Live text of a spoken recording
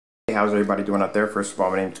how's everybody doing out there? First of all,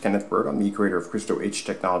 my name is Kenneth Bird. I'm the creator of Crystal H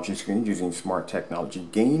Technology Screens using smart technology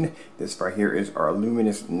gain. This right here is our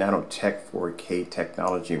Luminous Nanotech 4K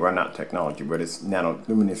technology. Well, not technology, but it's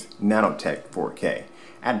Luminous Nanotech 4K.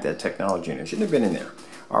 Added that technology in. It shouldn't have been in there.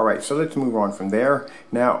 Alright, so let's move on from there.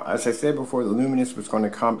 Now, as I said before, the Luminous was going to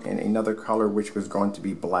come in another color, which was going to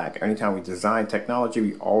be black. Anytime we design technology,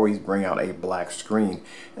 we always bring out a black screen.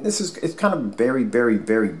 And it's kind of very, very,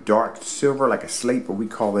 very dark silver, like a slate, but we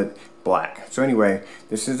call it black. So anyway,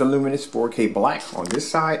 this is the Luminous 4K black on this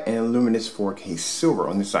side and Luminous 4K silver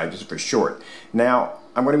on this side, just for short. Now,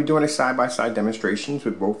 I'm going to be doing a side-by-side demonstrations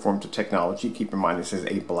with both forms of technology. Keep in mind this is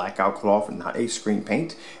a blackout cloth and not a screen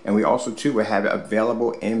paint. And we also too will have it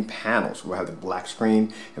available in panels. We'll have the black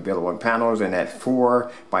screen available in panels, and that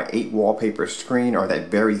 4x8 wallpaper screen, or that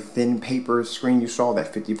very thin paper screen you saw,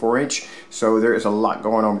 that 54-inch. So there is a lot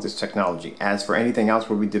going on with this technology. As for anything else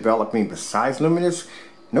we'll be developing besides Luminous,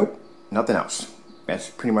 nope, nothing else.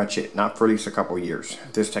 That's pretty much it, not for at least a couple years.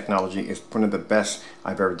 This technology is one of the best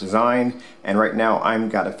I've ever designed, and right now I've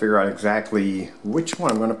got to figure out exactly which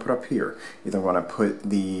one I'm going to put up here. Either I'm going to put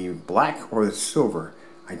the black or the silver.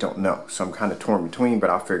 I don't know, so I'm kind of torn between, but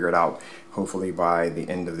I'll figure it out hopefully by the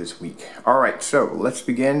end of this week. Alright, so let's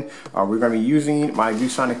begin. We're going to be using my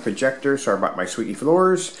ViewSonic projector. Sorry about my squeaky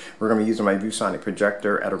floors. We're going to be using my ViewSonic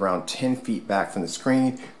projector at around 10 feet back from the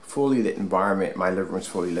screen. Fully lit environment. My living room is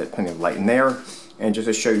fully lit, plenty of light in there. And just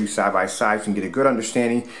to show you side by side, so you can get a good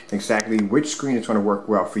understanding exactly which screen is going to work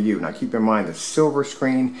well for you. Now keep in mind the silver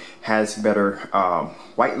screen has better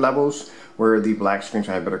white levels, where the black screens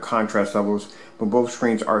have better contrast levels. But both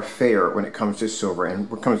screens are fair when it comes to silver and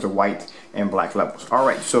when it comes to white and black levels.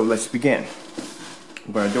 Alright, so let's begin.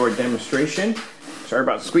 I'm going to do a demonstration. Sorry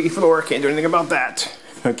about the squeaky floor, can't do anything about that.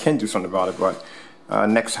 I can do something about it, but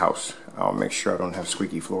next house I'll make sure I don't have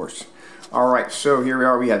squeaky floors. Alright, so here we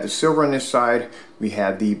are. We have the silver on this side, we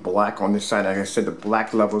have the black on this side. Like I said, the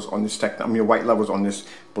black levels on this white levels on this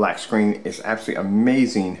black screen is absolutely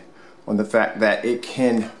amazing on the fact that it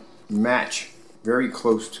can match very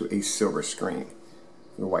close to a silver screen.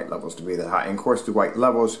 The white levels to be that high. And of course the white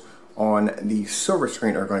levels on the silver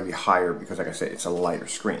screen are going to be higher because, like I said, it's a lighter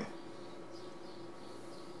screen.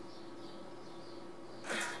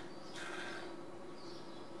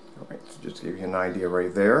 Alright, so just to give you an idea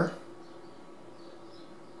right there.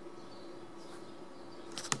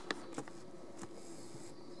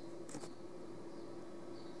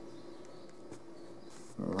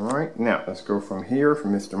 Alright, now let's go from here,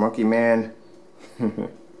 from Mr. Monkey Man.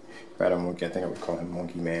 Right, monkey, I think I would call him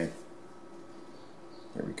Monkey Man.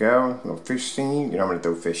 There we go, little fish scene. You know, I'm going to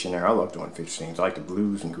throw fish in there. I love doing fish scenes. I like the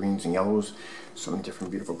blues and greens and yellows. So many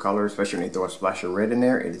different beautiful colors, especially when they throw a splash of red in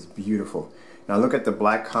there. It is beautiful. Now look at the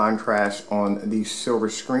black contrast on the silver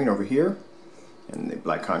screen over here. And the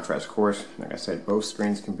black contrast, of course, like I said, both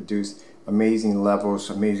screens can produce amazing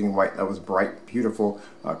levels, amazing white levels, bright, beautiful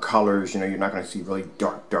colors. You know, you're not going to see really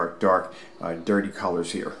dark, dirty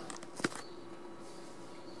colors here.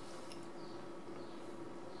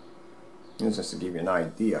 This is just to give you an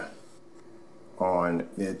idea on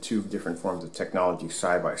the two different forms of technology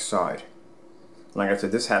side by side. Like I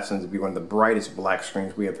said, this happens to be one of the brightest black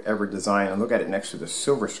screens we have ever designed. And look at it next to the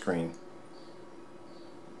silver screen.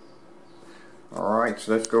 Alright,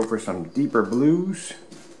 so let's go for some deeper blues.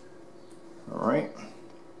 Alright.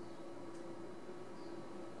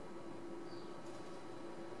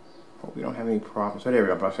 Hope we don't have any problems. So there we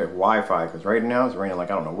go. But I said Wi-Fi, because right now it's raining like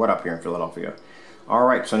I don't know what up here in Philadelphia.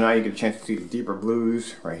 Alright, so now you get a chance to see the deeper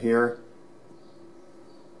blues right here.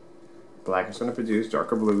 Black is going to produce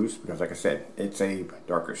darker blues because, like I said, it's a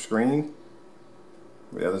darker screen.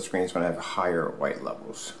 The other screen is going to have higher white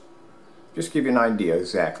levels. Just to give you an idea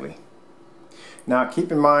exactly. Now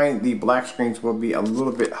keep in mind the black screens will be a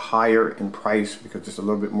little bit higher in price because it's a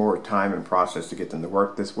little bit more time and process to get them to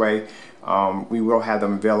work this way. We will have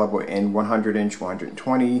them available in 100-inch,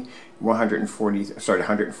 120,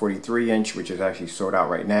 143-inch, which is actually sold out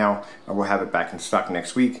right now. We'll have it back in stock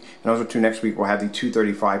next week. And also next week we'll have the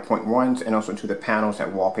 235.1s and also the panels,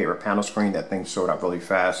 that wallpaper panel screen. That thing sold out really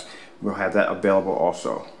fast. We'll have that available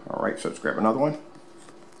also. Alright, so let's grab another one.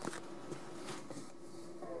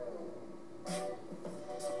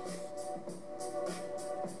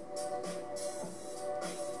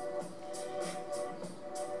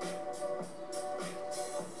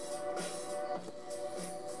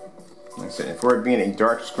 For it being a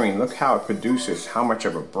dark screen, look how it produces how much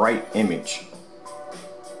of a bright image.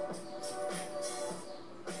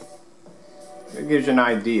 It gives you an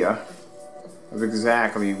idea of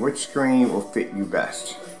exactly which screen will fit you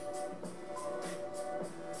best.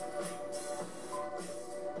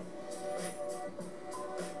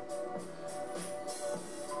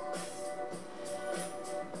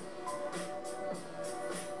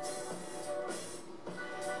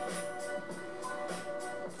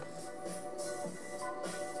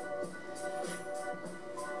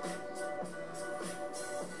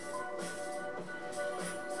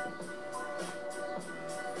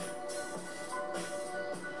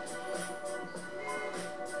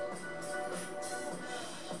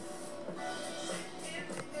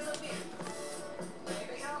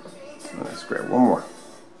 Let's grab one more.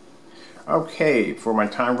 Okay, before my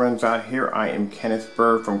time runs out here, I am Kenneth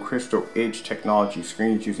Bird from Crystal Edge Technology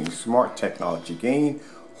Screens using smart technology gain.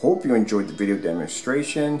 Hope you enjoyed the video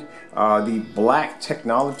demonstration. The black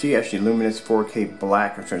technology, actually Luminous 4K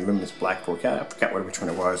black, I'm sorry, Luminous black 4K, I forgot which one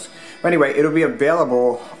it was. But anyway, it'll be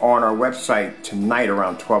available on our website tonight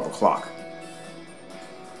around 12 o'clock.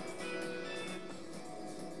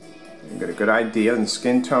 You get a good idea in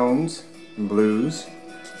skin tones and blues.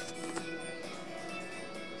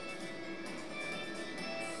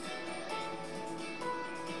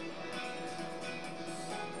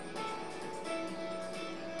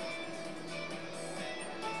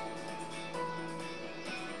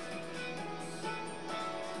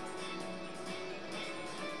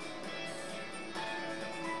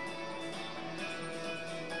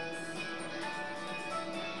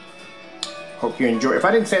 Hope you enjoy. If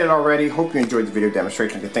I didn't say it already, hope you enjoyed the video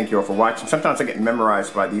demonstration. Thank you all for watching. Sometimes I get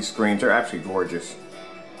memorized by these screens. They're absolutely gorgeous.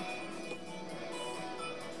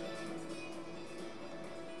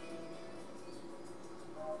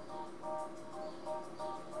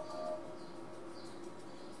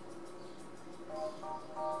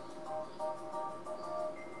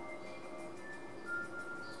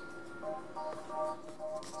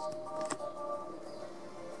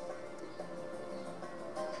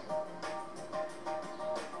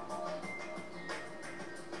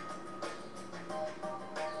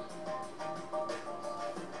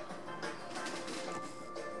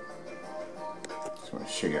 I want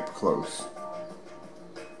to show you up close.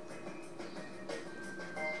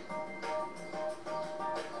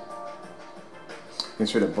 You can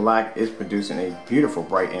see the black is producing a beautiful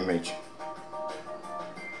bright image.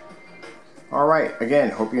 Alright,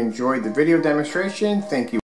 again, hope you enjoyed the video demonstration. Thank you.